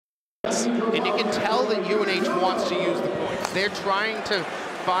points. And you can tell that UNH wants to use the points. They're trying to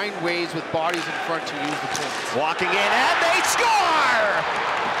find ways with bodies in front to use the points. Walking in, and they score!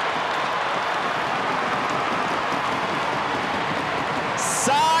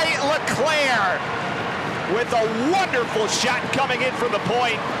 Cy LeClaire with a wonderful shot coming in from the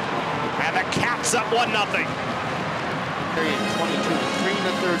point. And the Cats up 1-0. Period 22-3 in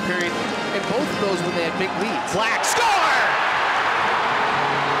the third period. And both of those when they had big leads. Black score!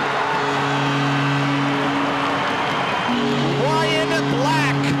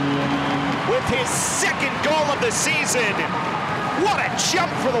 Black with his second goal of the season. What a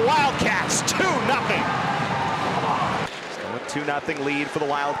jump for the Wildcats, 2-0. Still a 2-0 lead for the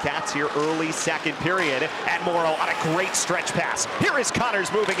Wildcats here early second period. And Morrow on a great stretch pass. Here is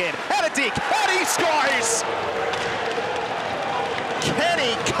Connors moving in, and a deke, and he scores!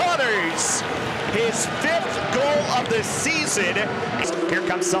 Kenny Connors, his 5th goal of the season. Here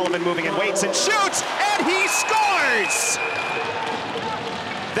comes Sullivan moving in, waits and shoots, and he scores!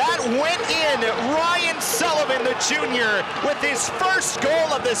 That went in. Ryan Sullivan, the junior, with his first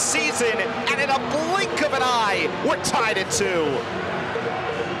goal of the season, and in a blink of an eye, we're tied at 2.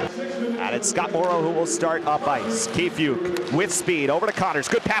 And it's Scott Morrow who will start up ice. Kefuk with speed, over to Connors,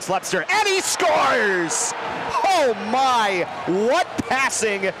 good pass Lepster, and he scores! Oh my, what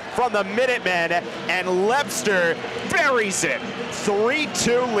passing from the Minutemen, and Lepster buries it.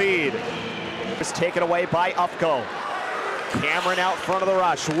 3-2 lead. It's taken away by Upco. Cameron out front of the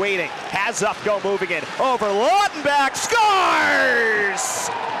rush, waiting, has Upco moving in, over Lautenbach, scores!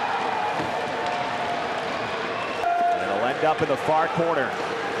 And it'll end up in the far corner.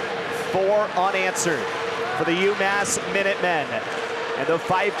 4 unanswered for the UMass Minutemen. And the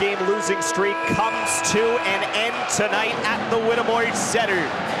 5-game losing streak comes to an end tonight at the Whittemore Center.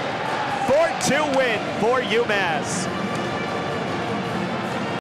 4-2 win for UMass.